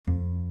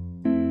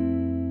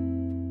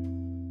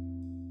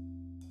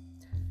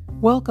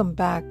Welcome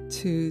back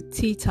to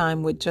Tea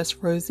Time with Just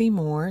Rosie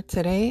Moore.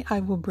 Today I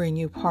will bring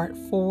you part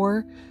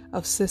 4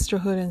 of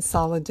Sisterhood and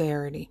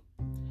Solidarity.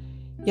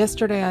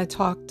 Yesterday I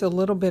talked a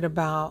little bit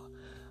about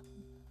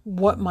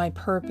what my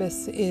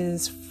purpose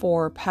is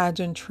for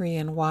pageantry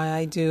and why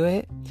I do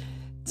it.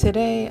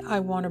 Today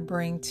I want to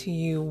bring to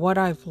you what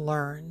I've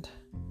learned.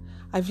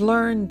 I've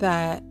learned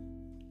that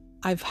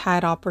I've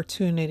had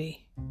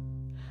opportunity.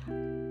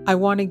 I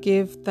want to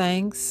give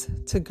thanks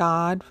to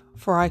God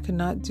for I could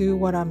not do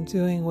what I'm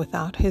doing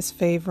without His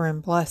favor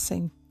and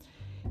blessing.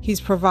 He's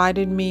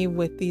provided me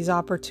with these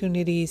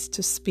opportunities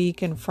to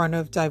speak in front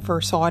of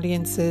diverse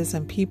audiences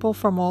and people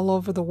from all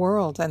over the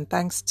world. And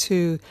thanks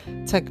to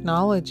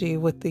technology,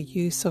 with the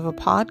use of a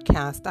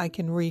podcast, I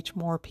can reach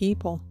more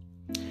people.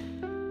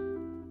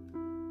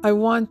 I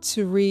want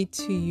to read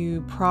to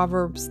you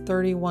Proverbs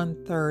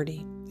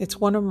 31:30. It's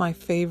one of my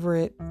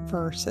favorite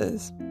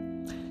verses.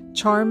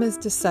 Charm is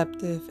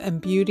deceptive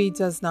and beauty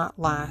does not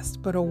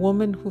last, but a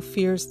woman who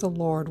fears the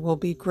Lord will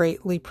be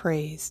greatly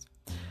praised.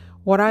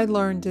 What I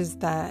learned is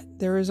that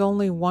there is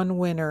only one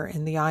winner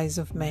in the eyes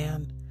of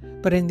man,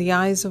 but in the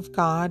eyes of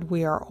God,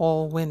 we are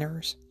all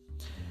winners.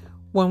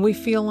 When we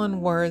feel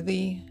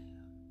unworthy,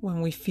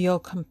 when we feel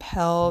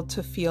compelled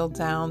to feel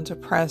down,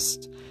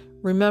 depressed,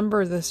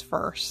 remember this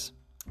verse,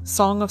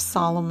 Song of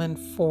Solomon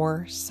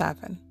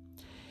 4:7.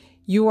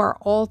 You are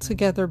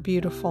altogether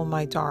beautiful,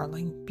 my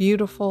darling,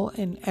 beautiful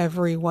in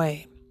every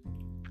way.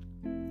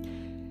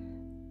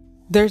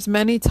 There's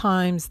many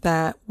times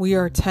that we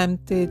are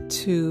tempted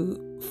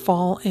to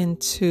fall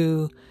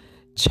into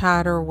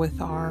chatter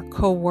with our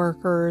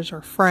coworkers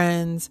or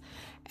friends,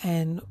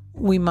 and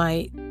we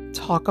might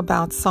talk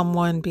about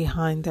someone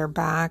behind their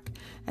back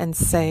and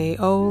say,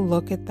 oh,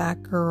 look at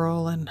that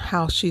girl and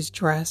how she's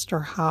dressed or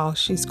how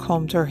she's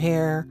combed her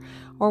hair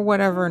or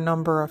whatever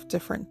number of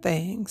different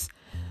things.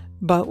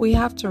 But we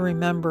have to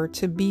remember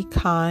to be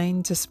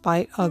kind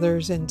despite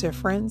others'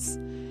 indifference.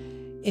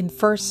 In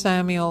 1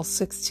 Samuel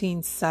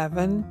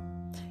 16:7,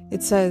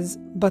 it says,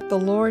 But the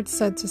Lord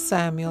said to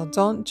Samuel,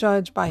 Don't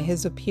judge by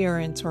his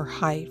appearance or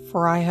height,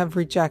 for I have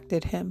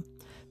rejected him.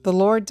 The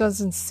Lord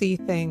doesn't see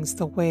things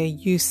the way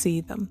you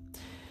see them.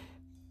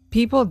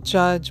 People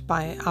judge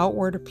by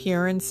outward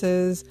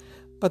appearances,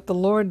 but the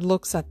Lord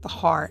looks at the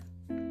heart.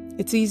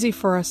 It's easy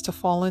for us to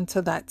fall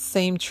into that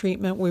same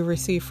treatment we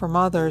receive from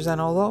others, and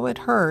although it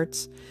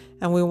hurts,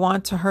 and we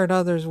want to hurt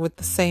others with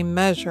the same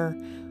measure,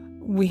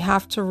 we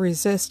have to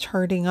resist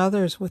hurting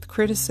others with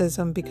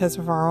criticism because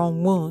of our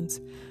own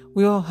wounds.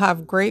 We will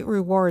have great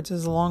rewards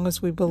as long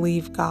as we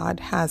believe God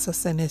has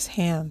us in His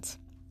hands.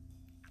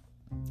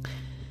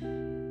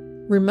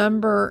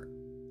 Remember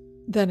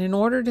that in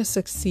order to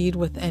succeed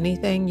with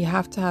anything, you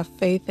have to have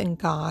faith in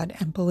God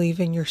and believe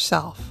in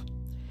yourself.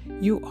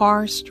 You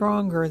are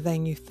stronger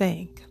than you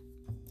think.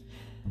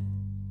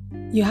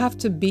 You have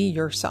to be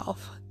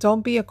yourself.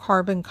 Don't be a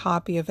carbon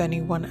copy of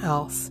anyone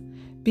else.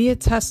 Be a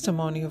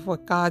testimony of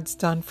what God's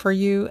done for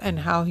you and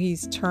how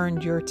He's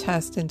turned your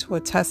test into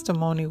a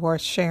testimony worth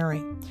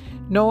sharing.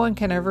 No one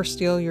can ever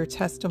steal your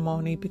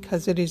testimony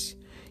because it is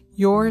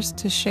yours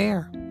to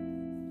share.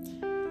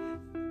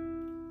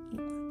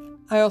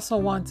 I also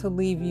want to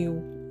leave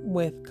you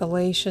with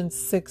Galatians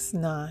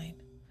 6:9.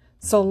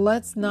 So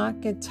let's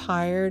not get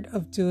tired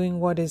of doing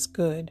what is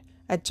good.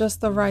 At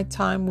just the right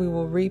time, we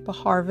will reap a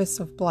harvest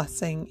of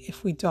blessing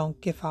if we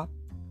don't give up.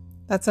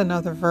 That's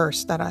another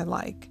verse that I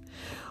like.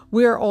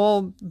 We are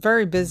all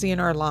very busy in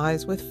our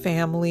lives with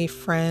family,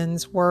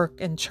 friends, work,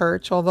 and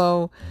church,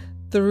 although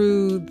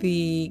through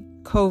the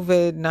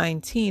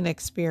COVID-19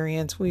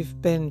 experience,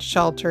 we've been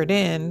sheltered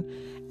in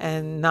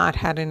and not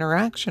had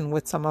interaction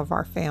with some of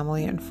our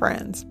family and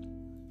friends.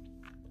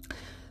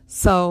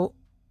 So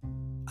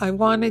I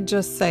want to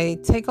just say,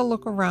 take a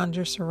look around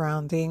your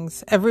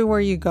surroundings, everywhere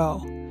you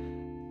go.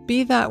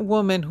 Be that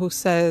woman who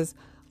says,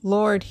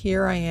 Lord,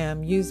 here I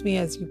am. Use me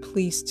as you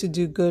please to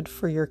do good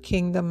for your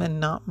kingdom and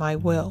not my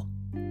will.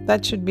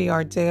 That should be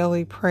our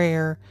daily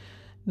prayer,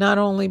 not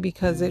only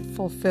because it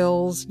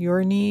fulfills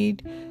your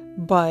need,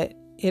 but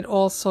it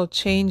also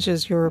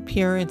changes your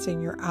appearance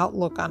and your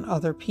outlook on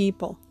other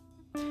people.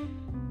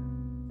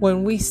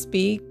 When we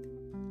speak,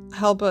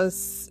 help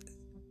us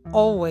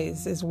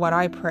always, is what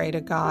I pray to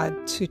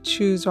God, to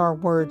choose our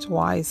words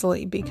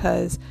wisely,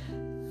 because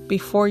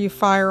before you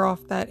fire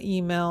off that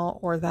email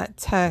or that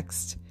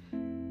text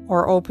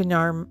or open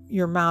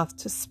your mouth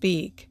to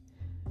speak,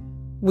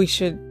 we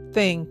should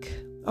think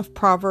of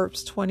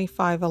Proverbs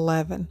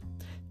 25:11.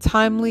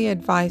 Timely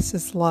advice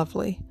is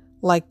lovely,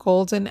 like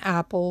golden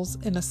apples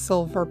in a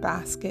silver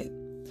basket.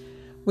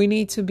 We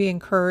need to be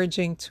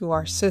encouraging to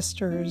our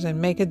sisters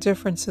and make a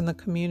difference in the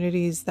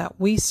communities that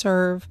we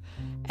serve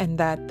and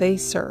that they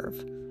serve,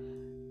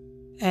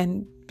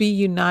 and be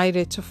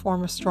united to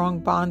form a strong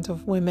bond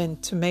of women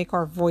to make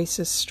our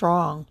voices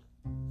strong.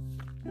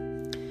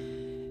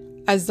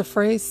 As the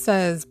phrase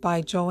says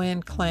by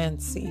Joanne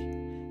Clancy,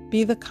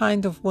 be the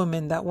kind of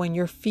woman that when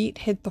your feet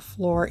hit the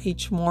floor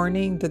each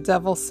morning, the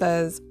devil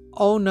says,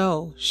 oh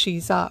no,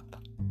 she's up.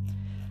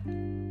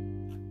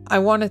 I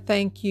want to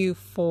thank you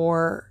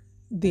for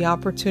the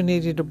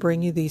opportunity to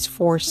bring you these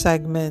 4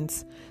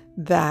 segments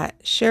that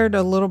shared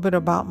a little bit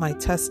about my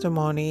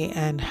testimony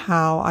and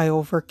how I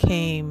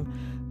overcame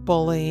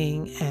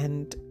bullying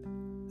and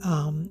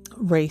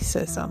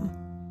racism.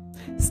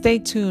 Stay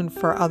tuned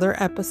for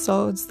other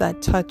episodes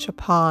that touch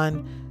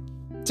upon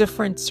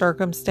different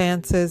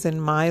circumstances in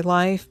my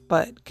life,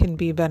 but can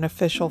be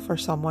beneficial for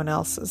someone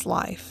else's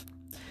life.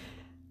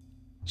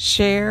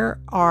 Share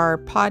our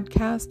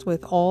podcast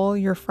with all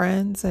your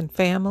friends and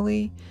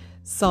family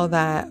so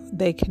that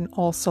they can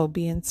also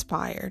be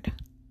inspired.